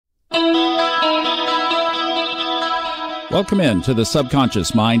Welcome in to the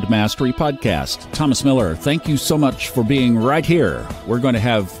Subconscious Mind Mastery Podcast. Thomas Miller, thank you so much for being right here. We're going to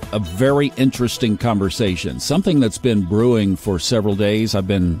have a very interesting conversation, something that's been brewing for several days. I've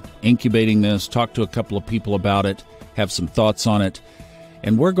been incubating this, talked to a couple of people about it, have some thoughts on it,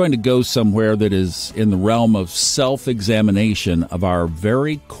 and we're going to go somewhere that is in the realm of self-examination of our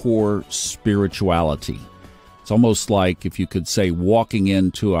very core spirituality. It's almost like, if you could say, walking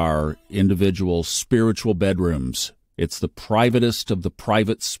into our individual spiritual bedrooms. It's the privatest of the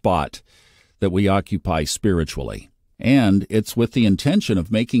private spot that we occupy spiritually. And it's with the intention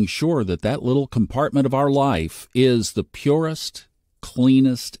of making sure that that little compartment of our life is the purest,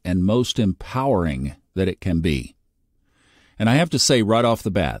 cleanest, and most empowering that it can be. And I have to say right off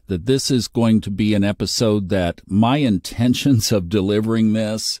the bat that this is going to be an episode that my intentions of delivering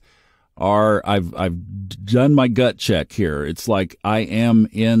this are, I've done my gut check here. It's like I am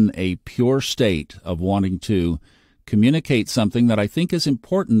in a pure state of wanting to communicate something that I think is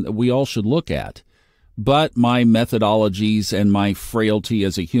important that we all should look at. But my methodologies and my frailty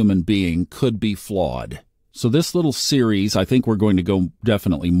as a human being could be flawed. So this little series, I think we're going to go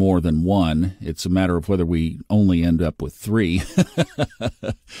definitely more than one. It's a matter of whether we only end up with three.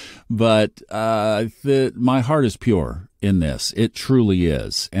 But my heart is pure in this. It truly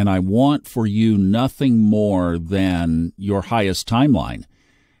is. And I want for you nothing more than your highest timeline.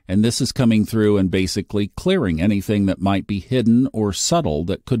 And this is coming through and basically clearing anything that might be hidden or subtle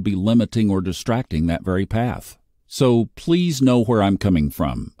that could be limiting or distracting that very path. So please know where I'm coming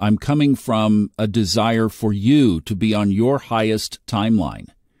from. I'm coming from a desire for you to be on your highest timeline.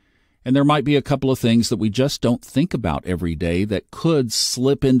 And there might be a couple of things that we just don't think about every day that could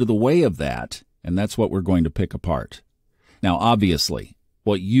slip into the way of that, and that's what we're going to pick apart. Now, obviously,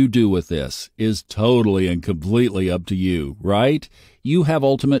 what you do with this is totally and completely up to you, right? You have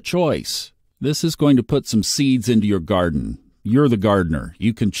ultimate choice. This is going to put some seeds into your garden. You're the gardener.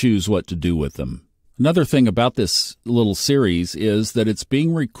 You can choose what to do with them. Another thing about this little series is that it's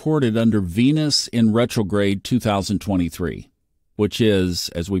being recorded under Venus in retrograde 2023, which is,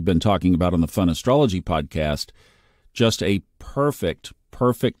 as we've been talking about on the Fun Astrology podcast, just a perfect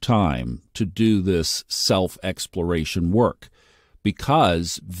time to do this self-exploration work.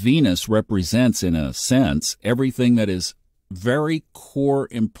 Because Venus represents, in a sense, everything that is very core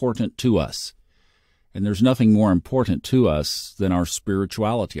important to us. And there's nothing more important to us than our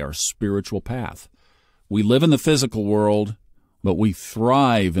spirituality, our spiritual path. We live in the physical world, but we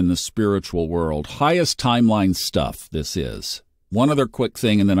thrive in the spiritual world. Highest timeline stuff, this is. One other quick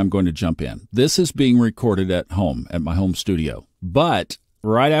thing, and then I'm going to jump in. This is being recorded at home, at my home studio. But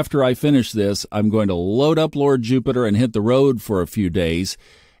right after I finish this, I'm going to load up Lord Jupiter and hit the road for a few days,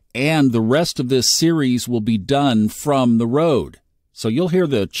 and the rest of this series will be done from the road. So you'll hear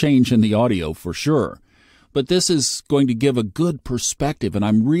the change in the audio for sure. But this is going to give a good perspective, and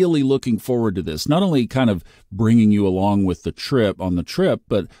I'm really looking forward to this. Not only kind of bringing you along with the trip,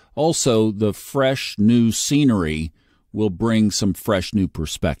 but also the fresh new scenery will bring some fresh new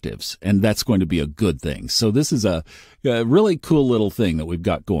perspectives, and that's going to be a good thing. So this is a really cool little thing that we've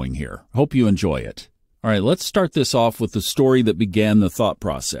got going here. Hope you enjoy it. All right, let's start this off with the story that began the thought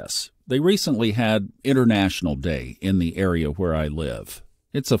process. They recently had International Day in the area where I live.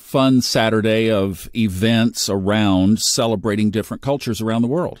 It's a fun Saturday of events around celebrating different cultures around the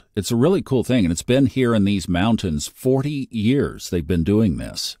world. It's a really cool thing, and it's been here in these mountains 40 years they've been doing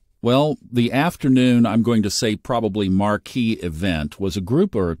this. Well, the afternoon, I'm going to say probably marquee event, was a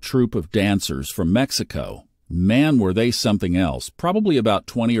group or a troupe of dancers from Mexico. Man, were they something else. Probably about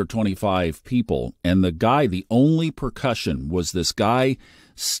 20 or 25 people. And the only percussion was this guy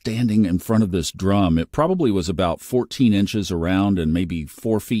standing in front of this drum. It probably was about 14 inches around and maybe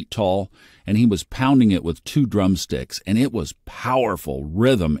 4 feet tall. And he was pounding it with 2 drumsticks. And it was powerful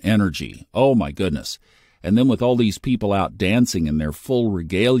rhythm energy. Oh, my goodness. And then with all these people out dancing in their full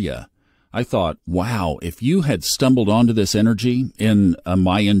regalia, I thought, wow, if you had stumbled onto this energy in a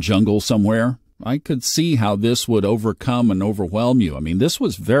Mayan jungle somewhere, I could see how this would overcome and overwhelm you. I mean, this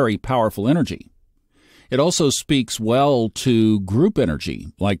was very powerful energy. It also speaks well to group energy,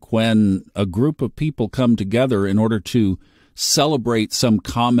 like when a group of people come together in order to celebrate some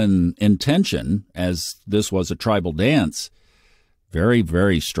common intention, as this was a tribal dance. Very,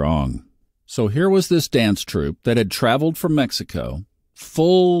 very strong. So here was this dance troupe that had traveled from Mexico,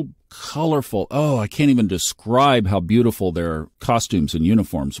 full, colorful, I can't even describe how beautiful their costumes and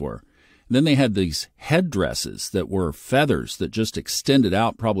uniforms were. Then they had these headdresses that were feathers that just extended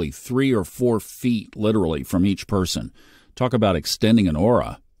out probably 3 or 4 feet, literally, from each person. Talk about extending an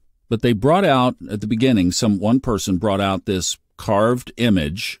aura. But they brought out, at the beginning, one person brought out this carved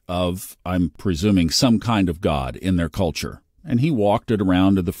image of, I'm presuming, some kind of god in their culture. And he walked it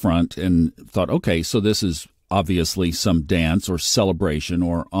around to the front and thought, okay, so this is obviously some dance or celebration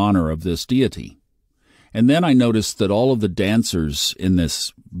or honor of this deity. And then I noticed that all of the dancers in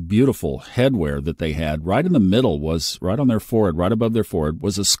this beautiful headwear that they had, right in the middle was, right on their forehead, right above their forehead,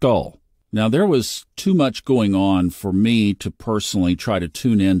 was a skull. Now, there was too much going on for me to personally try to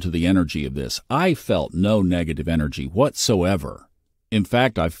tune into the energy of this. I felt no negative energy whatsoever. In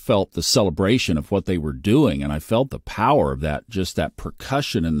fact, I felt the celebration of what they were doing, and I felt the power of that, just that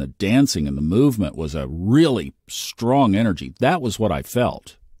percussion and the dancing and the movement was a really strong energy. That was what I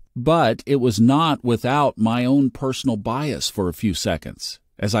felt. But it was not without my own personal bias for a few seconds.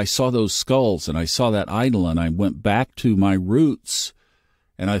 As I saw those skulls and I saw that idol and I went back to my roots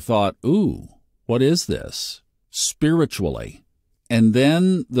and I thought, ooh, what is this? Spiritually. And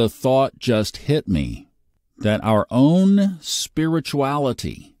then the thought just hit me that our own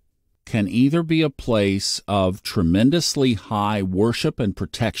spirituality can either be a place of tremendously high worship and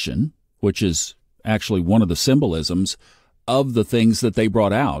protection, which is actually one of the symbolisms of the things that they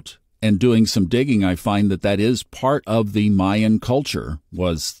brought out. And doing some digging, I find that that is part of the Mayan culture,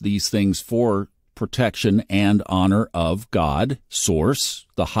 was these things for protection and honor of God, Source,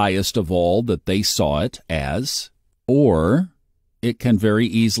 the highest of all that they saw it as. Or it can very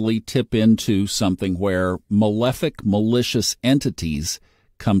easily tip into something where malefic, malicious entities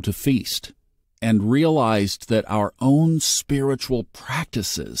come to feast, and realized that our own spiritual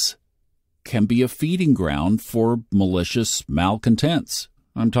practices can be a feeding ground for malicious malcontents.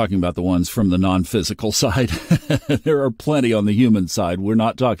 I'm talking about the ones from the non-physical side. There are plenty on the human side. We're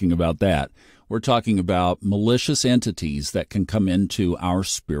not talking about that. We're talking about malicious entities that can come into our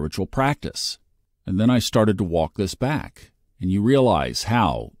spiritual practice. And then I started to walk this back. And you realize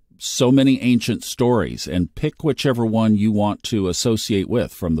how so many ancient stories, and pick whichever one you want to associate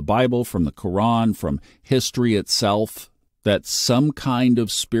with, from the Bible, from the Quran, from history itself, that some kind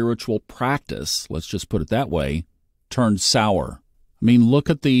of spiritual practice, let's just put it that way, turned sour. I mean, look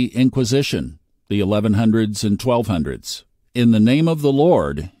at the Inquisition, the 1100s and 1200s. In the name of the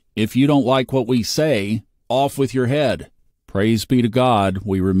Lord, if you don't like what we say, off with your head. Praise be to God,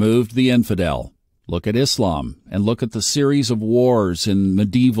 we removed the infidel. Look at Islam, and look at the series of wars in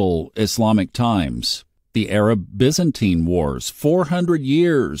medieval Islamic times. The Arab-Byzantine wars, 400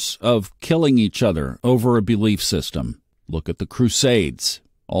 years of killing each other over a belief system. Look at the Crusades.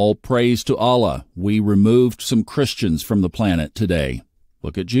 All praise to Allah. We removed some Christians from the planet today.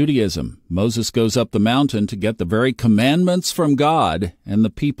 Look at Judaism. Moses goes up the mountain to get the very commandments from God, and the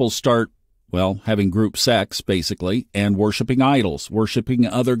people start, well, having group sex, basically, and worshiping idols, worshiping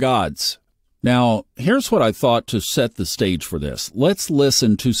other gods. Now, here's what I thought to set the stage for this. Let's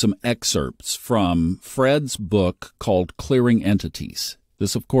listen to some excerpts from Fred's book called Clearing Entities.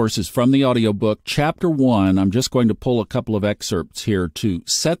 This, of course, is from the audiobook, Chapter 1. I'm just going to pull a couple of excerpts here to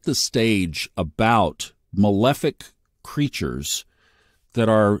set the stage about malefic creatures that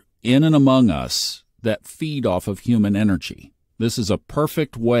are in and among us that feed off of human energy. This is a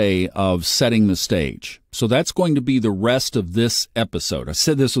perfect way of setting the stage. So that's going to be the rest of this episode. I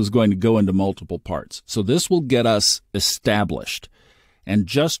said this was going to go into multiple parts. So this will get us established. And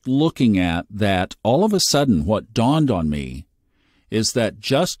just looking at that, all of a sudden, what dawned on me is that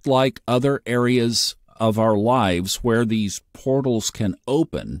just like other areas of our lives where these portals can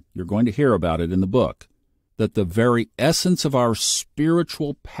open, you're going to hear about it in the book, that the very essence of our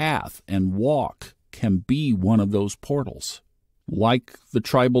spiritual path and walk can be one of those portals. Like the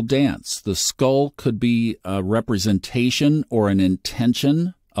tribal dance, the skull could be a representation or an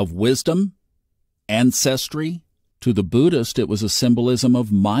intention of wisdom, ancestry. To the Buddhist, it was a symbolism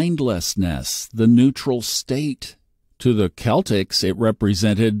of mindlessness, the neutral state. To the Celtics, it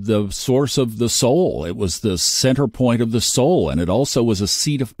represented the source of the soul. It was the center point of the soul, and it also was a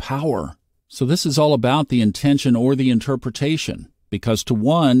seat of power. So this is all about the intention or the interpretation, because to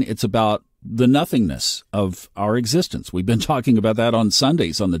one, it's about the nothingness of our existence. We've been talking about that on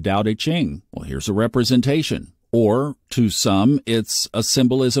Sundays on the Tao Te Ching. Well, here's a representation. Or to some, it's a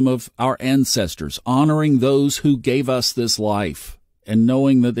symbolism of our ancestors, honoring those who gave us this life and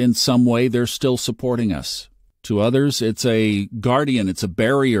knowing that in some way they're still supporting us. To others, it's a guardian, it's a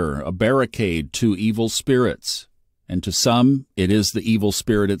barrier, a barricade to evil spirits. And to some, it is the evil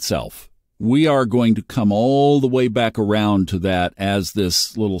spirit itself. We are going to come all the way back around to that as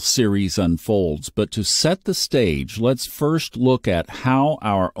this little series unfolds. But to set the stage, let's first look at how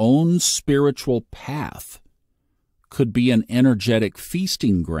our own spiritual path could be an energetic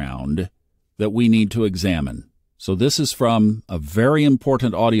feasting ground that we need to examine. So this is from a very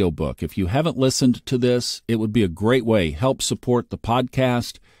important audiobook. If you haven't listened to this, it would be a great way. Help support the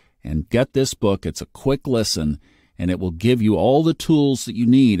podcast and get this book. It's a quick listen, and it will give you all the tools that you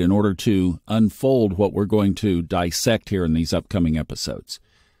need in order to unfold what we're going to dissect here in these upcoming episodes.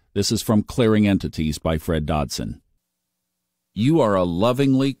 This is from Clearing Entities by Fred Dodson. You are a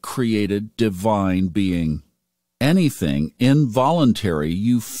lovingly created divine being. Anything involuntary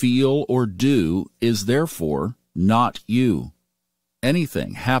you feel or do is therefore not you.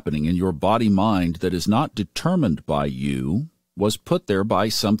 Anything happening in your body-mind that is not determined by you was put there by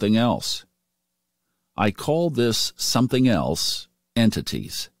something else. I call this something else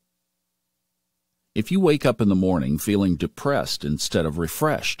entities. If you wake up in the morning feeling depressed instead of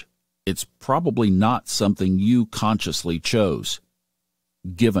refreshed, it's probably not something you consciously chose.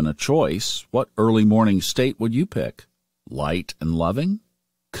 Given a choice, what early morning state would you pick? Light and loving?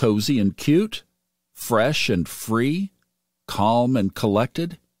 Cozy and cute? Fresh and free? Calm and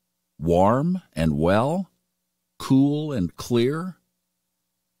collected? Warm and well? Cool and clear?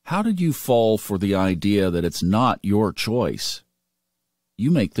 How did you fall for the idea that it's not your choice?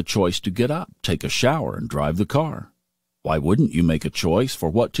 You make the choice to get up, take a shower, and drive the car. Why wouldn't you make a choice for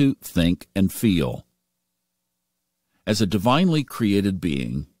what to think and feel? As a divinely created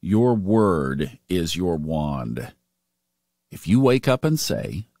being, your word is your wand. If you wake up and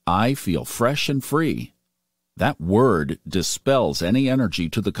say, I feel fresh and free, that word dispels any energy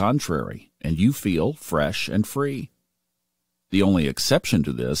to the contrary, and you feel fresh and free. The only exception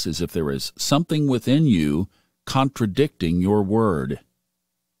to this is if there is something within you contradicting your word.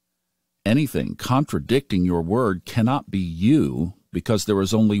 Anything contradicting your word cannot be you because there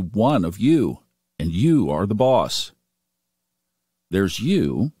is only one of you, and you are the boss. There's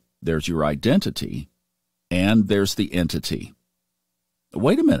you, there's your identity, and there's the entity.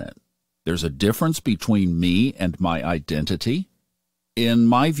 Wait a minute. There's a difference between me and my identity? In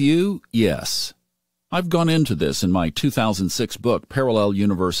my view, yes. I've gone into this in my 2006 book, Parallel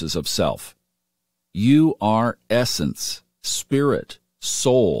Universes of Self. You are essence, spirit,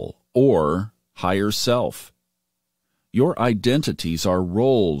 soul, or higher self. Your identities are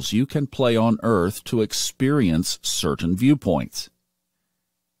roles you can play on Earth to experience certain viewpoints.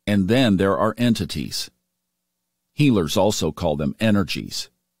 And then there are entities. Healers also call them energies.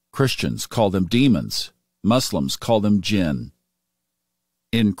 Christians call them demons. Muslims call them jinn.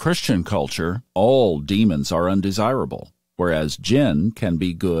 In Christian culture, all demons are undesirable, whereas jinn can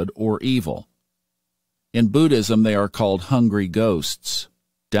be good or evil. In Buddhism, they are called hungry ghosts.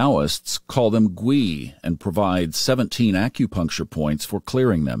 Taoists call them gui and provide 17 acupuncture points for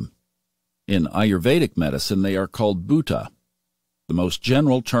clearing them. In Ayurvedic medicine, they are called bhuta. The most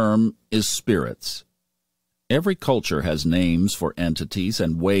general term is spirits. Every culture has names for entities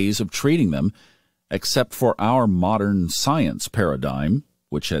and ways of treating them, except for our modern science paradigm,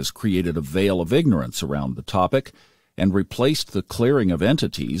 which has created a veil of ignorance around the topic and replaced the clearing of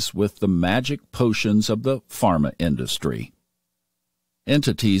entities with the magic potions of the pharma industry.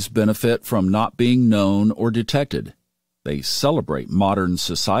 Entities benefit from not being known or detected. They celebrate modern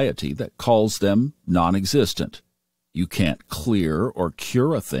society that calls them non-existent. You can't clear or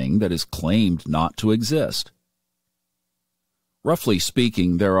cure a thing that is claimed not to exist. Roughly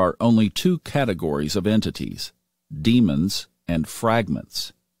speaking, there are only two categories of entities, demons and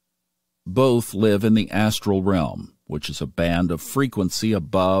fragments. Both live in the astral realm, which is a band of frequency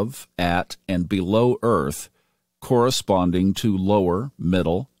above, at, and below Earth, corresponding to lower,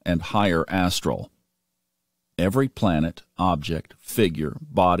 middle, and higher astral. Every planet, object, figure,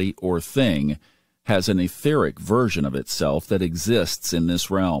 body, or thing has an etheric version of itself that exists in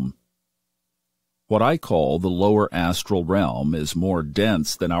this realm. What I call the lower astral realm is more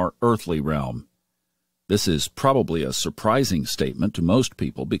dense than our earthly realm. This is probably a surprising statement to most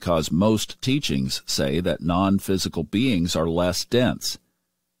people because most teachings say that non-physical beings are less dense.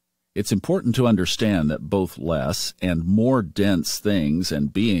 It's important to understand that both less and more dense things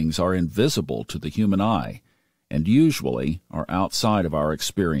and beings are invisible to the human eye and usually are outside of our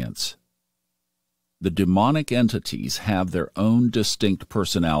experience. The demonic entities have their own distinct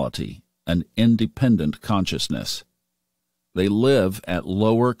personality, an independent consciousness. They live at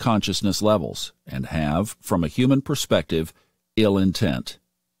lower consciousness levels and have, from a human perspective, ill intent.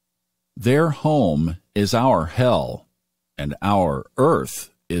 Their home is our hell, and our earth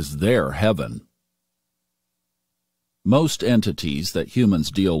is their heaven. Most entities that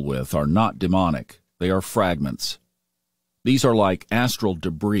humans deal with are not demonic. They are fragments. These are like astral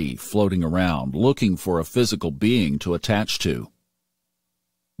debris floating around, looking for a physical being to attach to.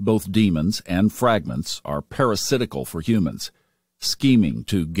 Both demons and fragments are parasitical for humans, scheming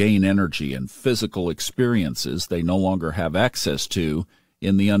to gain energy and physical experiences they no longer have access to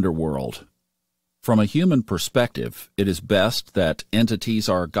in the underworld. From a human perspective, it is best that entities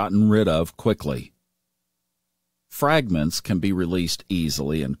are gotten rid of quickly. Fragments can be released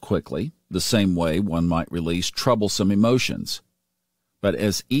easily and quickly, the same way one might release troublesome emotions. But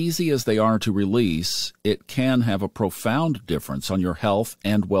as easy as they are to release, it can have a profound difference on your health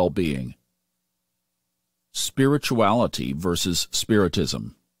and well-being. Spirituality versus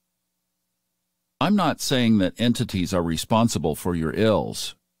spiritism. I'm not saying that entities are responsible for your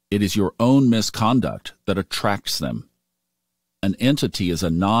ills. It is your own misconduct that attracts them. An entity is a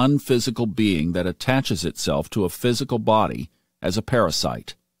non-physical being that attaches itself to a physical body as a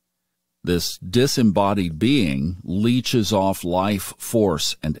parasite. This disembodied being leeches off life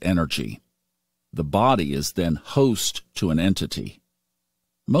force and energy. The body is then host to an entity.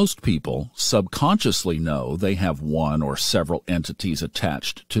 Most people subconsciously know they have one or several entities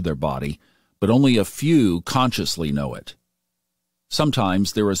attached to their body, but only a few consciously know it.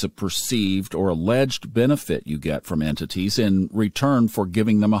 Sometimes there is a perceived or alleged benefit you get from entities in return for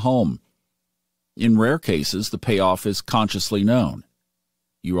giving them a home. In rare cases, the payoff is consciously known.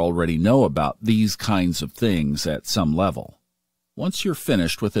 You already know about these kinds of things at some level. Once you're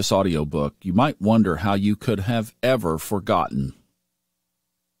finished with this audiobook, you might wonder how you could have ever forgotten.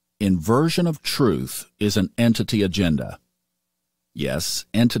 Inversion of truth is an entity agenda. Yes,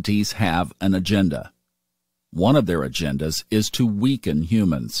 entities have an agenda. One of their agendas is to weaken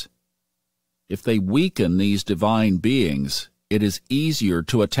humans. If they weaken these divine beings, it is easier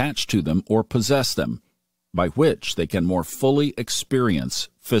to attach to them or possess them, by which they can more fully experience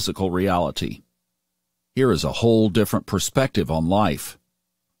physical reality. Here is a whole different perspective on life.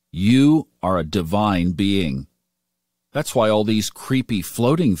 You are a divine being. That's why all these creepy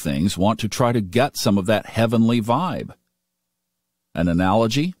floating things want to try to get some of that heavenly vibe. An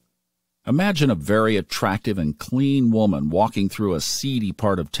analogy? Imagine a very attractive and clean woman walking through a seedy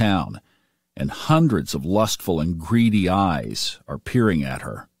part of town, and hundreds of lustful and greedy eyes are peering at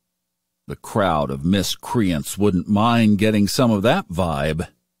her. The crowd of miscreants wouldn't mind getting some of that vibe.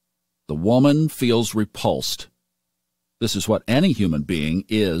 The woman feels repulsed. This is what any human being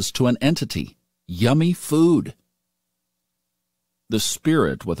is to an entity: yummy food. The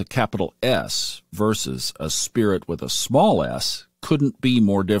spirit with a capital S versus a spirit with a small s couldn't be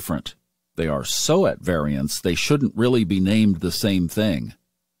more different. They are so at variance they shouldn't really be named the same thing.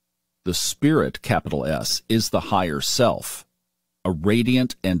 The spirit, capital S, is the higher self, a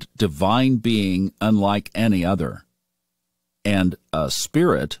radiant and divine being unlike any other. And a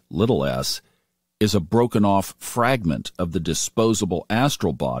spirit, little s, is a broken-off fragment of the disposable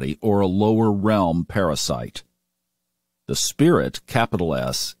astral body or a lower realm parasite. The spirit, capital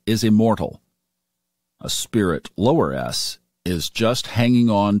S, is immortal. A spirit, lower s, is just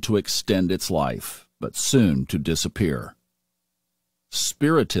hanging on to extend its life, but soon to disappear.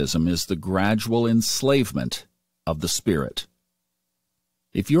 Spiritism is the gradual enslavement of the spirit.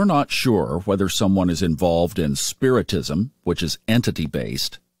 If you're not sure whether someone is involved in spiritism, which is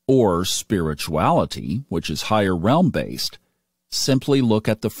entity-based, or spirituality, which is higher realm-based, simply look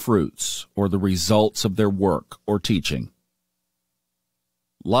at the fruits or the results of their work or teaching.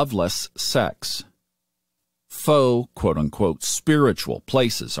 Loveless sex. Faux, quote-unquote, spiritual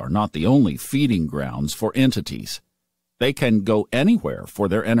places are not the only feeding grounds for entities. They can go anywhere for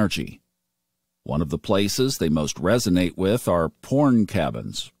their energy. One of the places they most resonate with are porn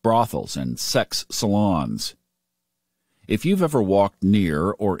cabins, brothels, and sex salons. If you've ever walked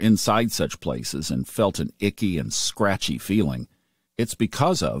near or inside such places and felt an icky and scratchy feeling, it's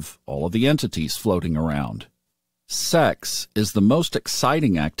because of all of the entities floating around. Sex is the most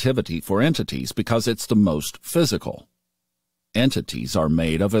exciting activity for entities because it's the most physical. Entities are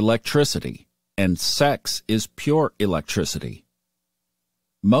made of electricity, and sex is pure electricity.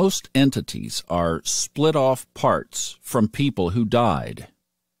 Most entities are split-off parts from people who died.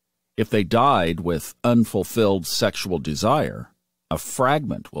 If they died with unfulfilled sexual desire, a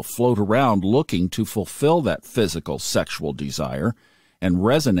fragment will float around looking to fulfill that physical sexual desire and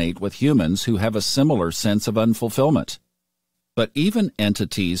resonate with humans who have a similar sense of unfulfillment. But even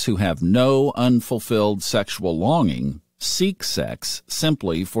entities who have no unfulfilled sexual longing seek sex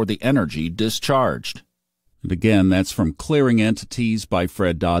simply for the energy discharged. And again, that's from Clearing Entities by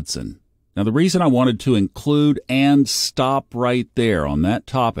Fred Dodson. Now, the reason I wanted to include and stop right there on that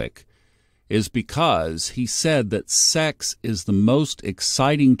topic is because he said that sex is the most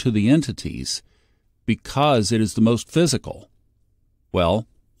exciting to the entities because it is the most physical. Well,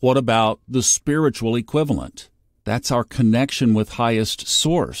 what about the spiritual equivalent? That's our connection with highest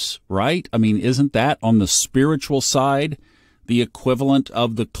source, right? I mean, isn't that on the spiritual side the equivalent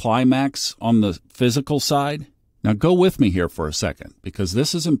of the climax on the physical side? Now go with me here for a second, because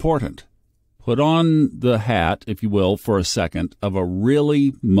this is important. Put on the hat, if you will, for a second, of a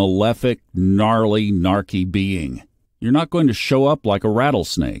really malefic, gnarly, narky being. You're not going to show up like a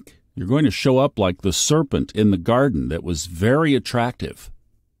rattlesnake. You're going to show up like the serpent in the garden that was very attractive.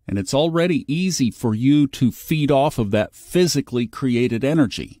 And it's already easy for you to feed off of that physically created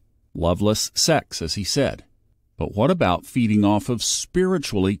energy. Loveless sex, as he said. But what about feeding off of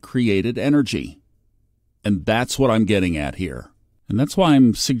spiritually created energy? And that's what I'm getting at here. And that's why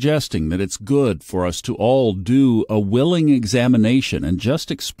I'm suggesting that it's good for us to all do a willing examination and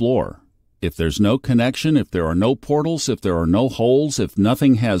just explore. If there's no connection, if there are no portals, if there are no holes, if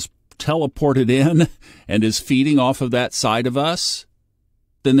nothing has teleported in and is feeding off of that side of us,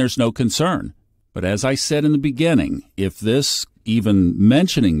 then there's no concern. But as I said in the beginning, if this, even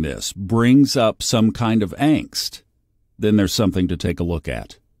mentioning this, brings up some kind of angst, then there's something to take a look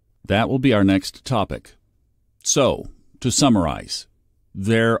at. That will be our next topic. So, to summarize,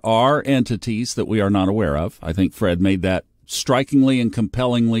 there are entities that we are not aware of. I think Fred made that strikingly and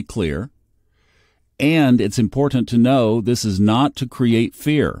compellingly clear. And it's important to know this is not to create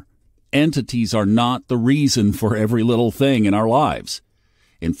fear. Entities are not the reason for every little thing in our lives.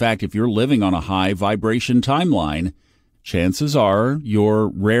 In fact, if you're living on a high vibration timeline, chances are you're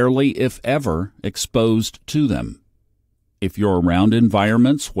rarely, if ever, exposed to them. If you're around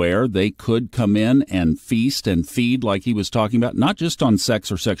environments where they could come in and feast and feed, like he was talking about, not just on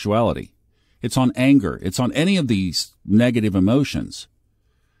sex or sexuality, it's on anger, it's on any of these negative emotions,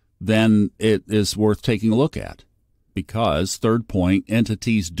 then it is worth taking a look at. Because, third point,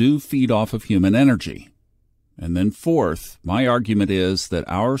 entities do feed off of human energy. And then fourth, my argument is that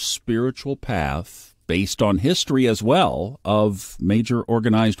our spiritual path, based on history as well of major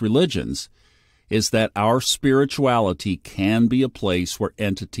organized religions, is that our spirituality can be a place where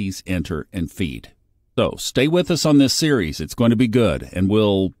entities enter and feed. So stay with us on this series. It's going to be good, and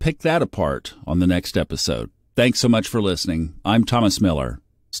we'll pick that apart on the next episode. Thanks so much for listening. I'm Thomas Miller.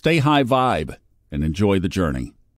 Stay high vibe and enjoy the journey.